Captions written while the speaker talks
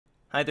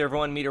Hi there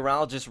everyone,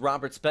 meteorologist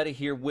Robert Spetta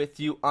here with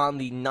you on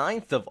the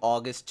 9th of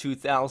August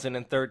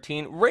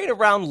 2013, right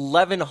around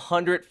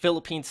 1100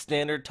 Philippine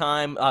Standard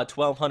Time,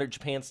 1200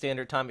 Japan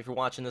Standard Time if you're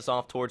watching this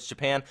off towards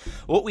Japan.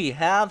 What we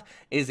have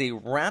is a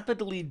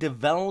rapidly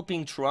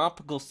developing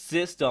tropical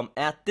system.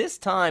 At this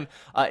time,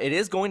 it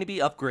is going to be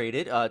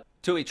upgraded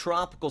to a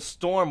tropical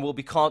storm will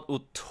be called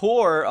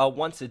Utor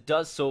once it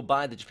does so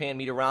by the Japan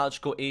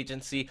Meteorological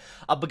Agency.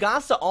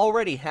 PAGASA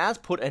already has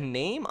put a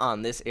name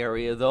on this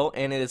area though,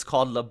 and it is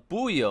called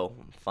Labuyo.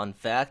 Fun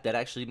fact, that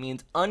actually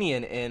means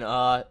onion in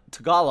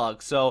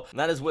Tagalog. So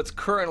that is what's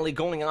currently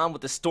going on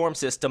with the storm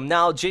system.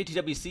 Now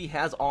JTWC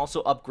has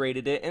also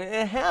upgraded it, and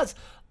it has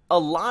a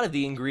lot of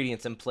the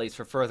ingredients in place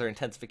for further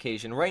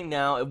intensification. Right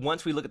now,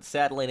 once we look at the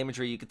satellite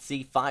imagery, you can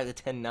see 5 to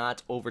 10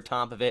 knots over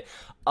top of it.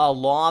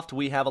 Aloft,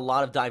 we have a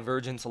lot of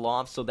divergence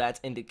aloft, so that's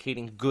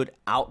indicating good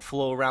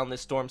outflow around this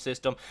storm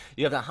system.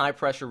 You have that high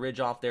pressure ridge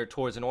off there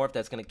towards the north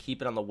that's going to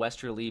keep it on the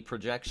westerly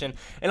projection,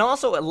 and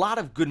also a lot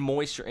of good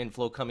moisture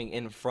inflow coming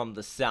in from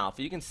the south.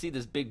 You can see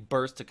this big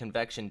burst of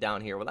convection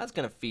down here. Well, that's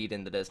going to feed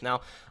into this. Now,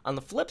 on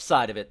the flip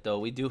side of it, though,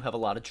 we do have a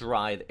lot of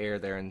dry air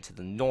there into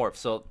the north,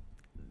 so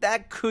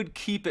that could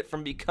keep it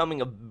from becoming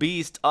a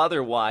beast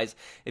otherwise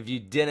if you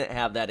didn't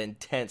have that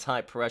intense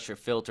high pressure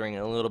filtering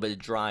and a little bit of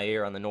dry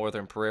air on the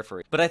northern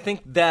periphery. But I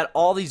think that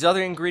all these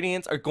other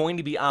ingredients are going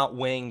to be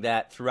outweighing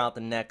that throughout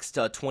the next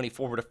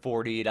 24 to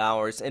 48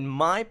 hours. And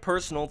my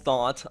personal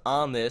thought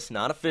on this,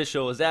 not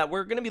official, is that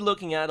we're going to be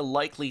looking at a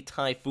likely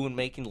typhoon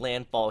making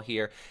landfall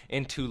here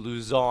into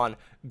Luzon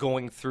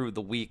going through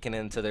the week and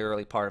into the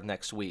early part of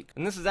next week.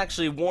 And this is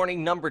actually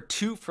warning number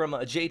 2 from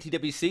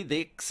JTWC.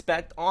 They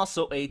expect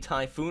also a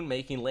typhoon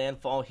making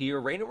landfall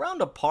here right around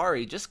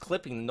Appari, just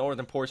clipping the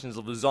northern portions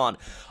of Luzon.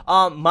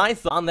 My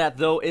thought on that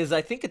though is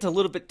I think it's a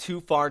little bit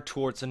too far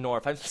towards the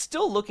north. I'm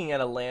still looking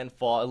at a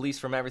landfall, at least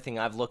from everything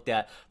I've looked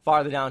at,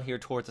 farther down here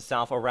towards the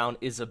south around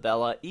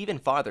Isabela, even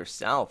farther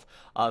south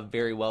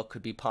very well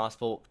could be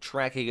possible,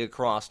 tracking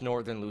across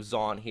northern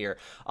Luzon here.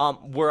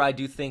 Where I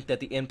do think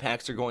that the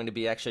impacts are going to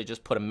be, actually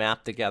just put a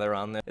map together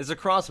on this, is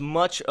across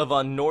much of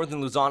northern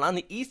Luzon. On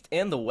the east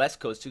and the west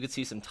coast, you could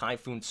see some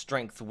typhoon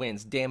strength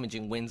winds,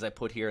 damaging winds I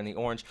put here in the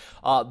orange.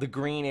 The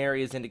green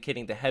area is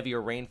indicating the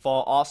heavier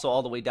rainfall. Also,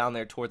 all the way down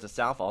there towards the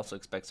south, also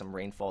expect some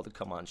rainfall to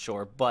come on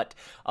shore. But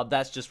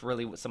that's just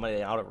really what some of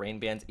the outer rain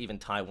bands, even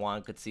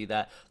Taiwan could see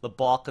that. The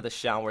bulk of the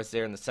showers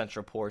there in the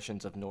central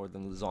portions of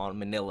northern Luzon,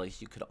 Manila,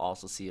 you could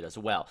also see it as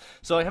well.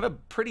 So I have a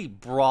pretty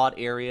broad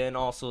area, and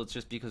also it's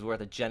just because we're at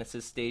the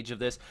genesis stage of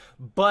this.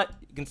 But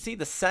you can see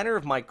the center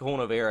of my cone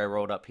of air I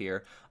wrote up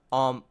here,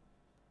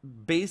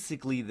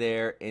 basically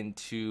there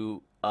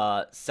into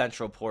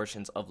central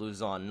portions of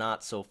Luzon,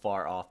 not so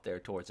far off there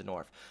towards the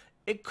north.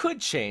 It could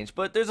change,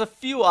 but there's a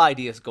few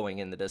ideas going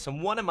into this,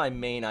 and one of my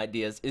main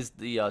ideas is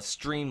the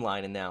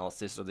streamline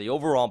analysis, or the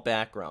overall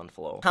background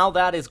flow. How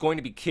that is going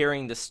to be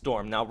carrying the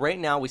storm. Now, right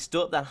now, we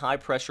still have that high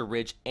pressure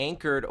ridge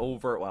anchored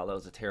over, wow, that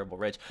was a terrible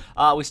ridge.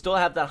 We still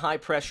have that high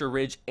pressure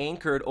ridge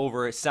anchored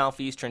over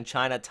southeastern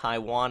China,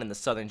 Taiwan, and the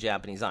southern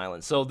Japanese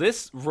islands. So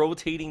this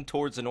rotating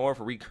towards the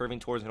north, or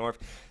recurving towards the north,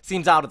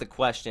 seems out of the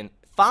question.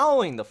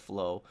 Following the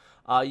flow,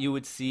 you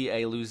would see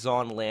a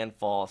Luzon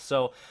landfall.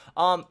 So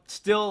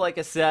still, like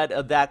I said,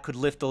 that could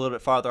lift a little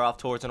bit farther off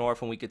towards the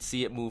north, and we could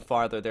see it move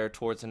farther there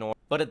towards the north.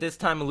 But at this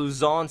time,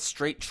 Luzon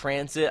straight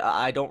transit,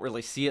 I don't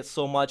really see it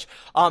so much.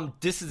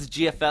 This is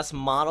GFS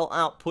model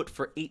output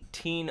for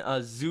 18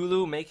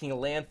 Zulu making a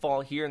landfall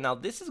here. Now,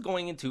 this is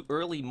going into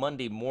early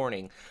Monday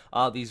morning.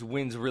 These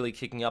winds really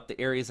kicking up. The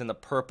areas in the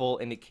purple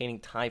indicating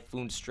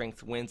typhoon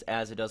strength winds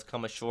as it does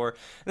come ashore.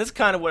 And this is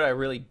kind of what I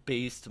really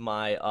based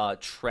my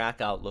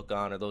track outlook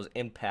on, or those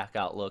impact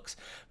outlooks,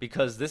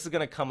 because this is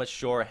going to come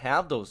ashore,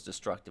 have those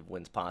destructive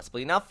winds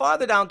possibly. Now,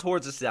 farther down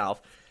towards the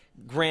south,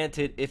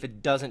 granted, if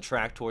it doesn't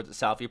track towards the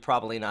south, you're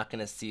probably not going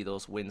to see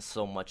those winds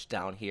so much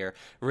down here.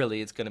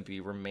 Really, it's going to be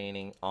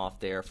remaining off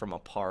there from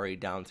Appari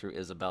down through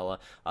Isabela,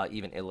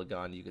 even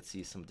Iligan. You could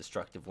see some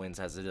destructive winds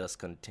as it does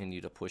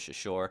continue to push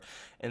ashore.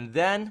 And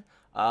then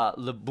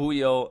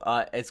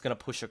Labuyo, it's going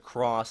to push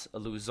across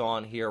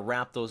Luzon here,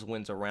 wrap those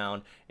winds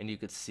around, and you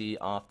could see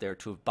off there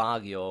to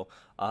Baguio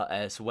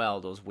as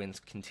well, those winds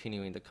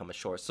continuing to come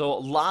ashore. So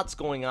lots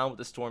going on with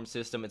the storm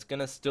system. It's going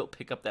to still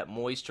pick up that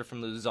moisture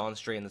from the Luzon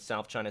Strait in the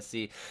South China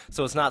Sea.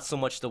 So it's not so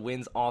much the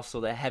winds, also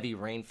the heavy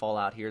rainfall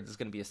out here. There's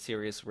going to be a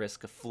serious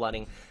risk of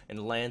flooding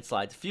and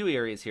landslides. A few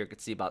areas here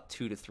could see about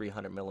 200 to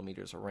 300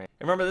 millimeters of rain.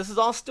 And remember, this is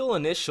all still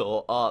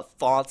initial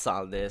thoughts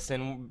on this,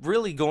 and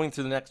really going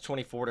through the next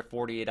 24 to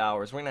 48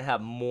 hours, we're going to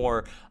have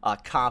more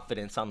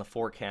confidence on the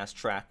forecast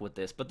track with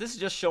this. But this is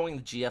just showing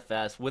the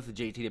GFS with the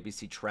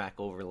JTWC track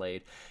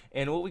overlaid.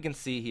 And what we can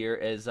see here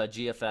is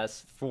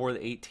GFS for the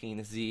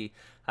 18Z,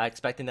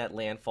 expecting that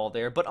landfall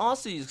there. But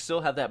also, you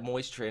still have that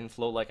moisture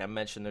inflow. Like I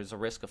mentioned, there's a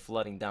risk of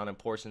flooding down in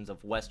portions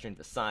of western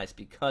Visayas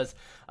because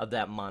of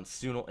that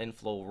monsoonal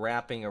inflow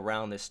wrapping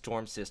around this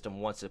storm system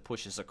once it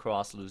pushes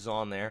across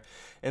Luzon there.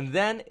 And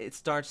then it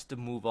starts to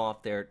move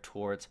off there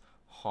towards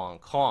Hong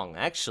Kong.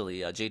 Actually,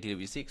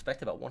 JTWC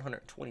expect about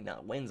 120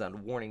 knot winds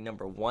on warning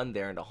number 1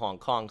 there into Hong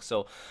Kong.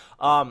 So,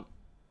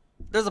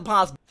 there's a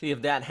possibility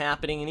of that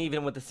happening, and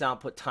even with this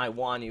output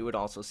Taiwan, you would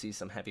also see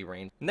some heavy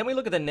rain. And then we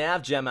look at the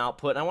NavGem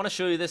output, and I want to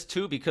show you this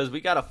too because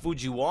we got a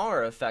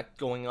Fujiwara effect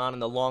going on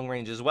in the long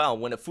range as well.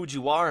 When a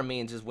Fujiwara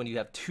means is when you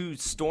have two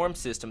storm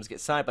systems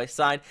get side by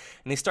side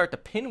and they start to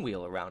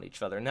pinwheel around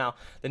each other. Now,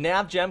 the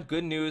NavGem,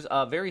 good news,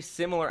 very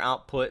similar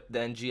output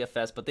than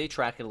GFS, but they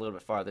track it a little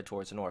bit farther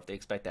towards the north. They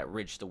expect that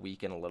ridge to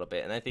weaken a little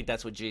bit, and I think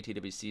that's what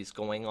JTWC is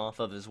going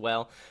off of as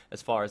well,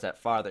 as far as that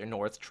farther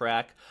north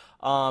track.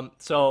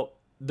 So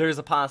there's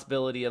a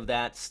possibility of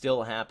that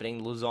still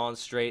happening. Luzon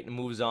Strait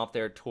moves off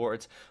there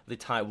towards the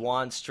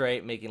Taiwan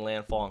Strait, making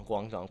landfall in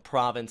Guangdong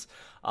Province,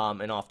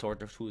 and off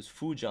towards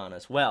Fujian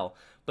as well.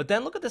 But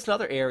then look at this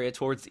other area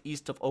towards the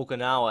east of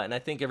Okinawa, and I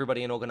think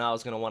everybody in Okinawa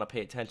is going to want to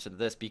pay attention to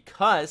this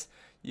because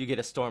you get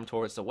a storm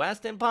towards the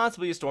west and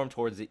possibly a storm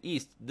towards the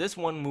east. This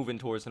one moving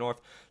towards the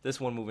north, this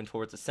one moving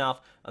towards the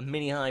south. A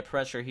mini high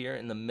pressure here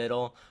in the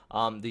middle.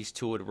 These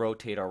two would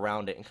rotate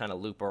around it and kind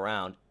of loop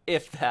around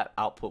if that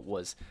output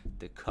was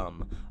to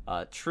come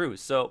true.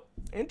 So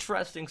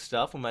interesting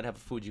stuff. We might have a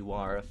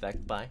Fujiwara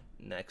effect by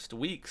next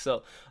week.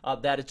 So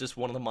that is just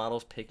one of the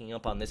models picking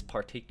up on this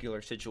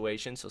particular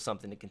situation, so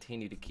something to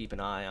continue to keep an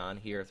eye on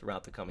here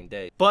throughout the coming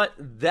days. But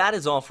that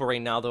is all for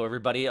right now though,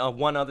 everybody.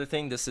 One other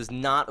thing, this is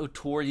not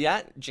Utor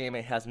yet.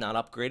 JMA has not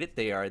upgraded.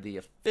 They are the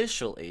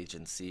official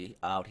agency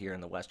out here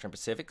in the Western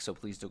Pacific, so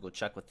please do go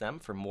check with them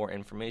for more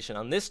information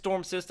on this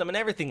storm system and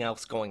everything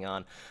else going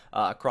on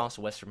across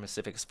the Western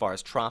Pacific as far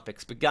as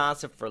tropics.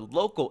 PAGASA for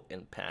local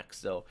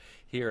impacts though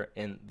here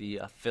in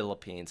the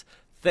Philippines.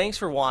 Thanks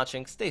for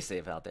watching. Stay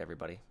safe out there,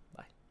 everybody.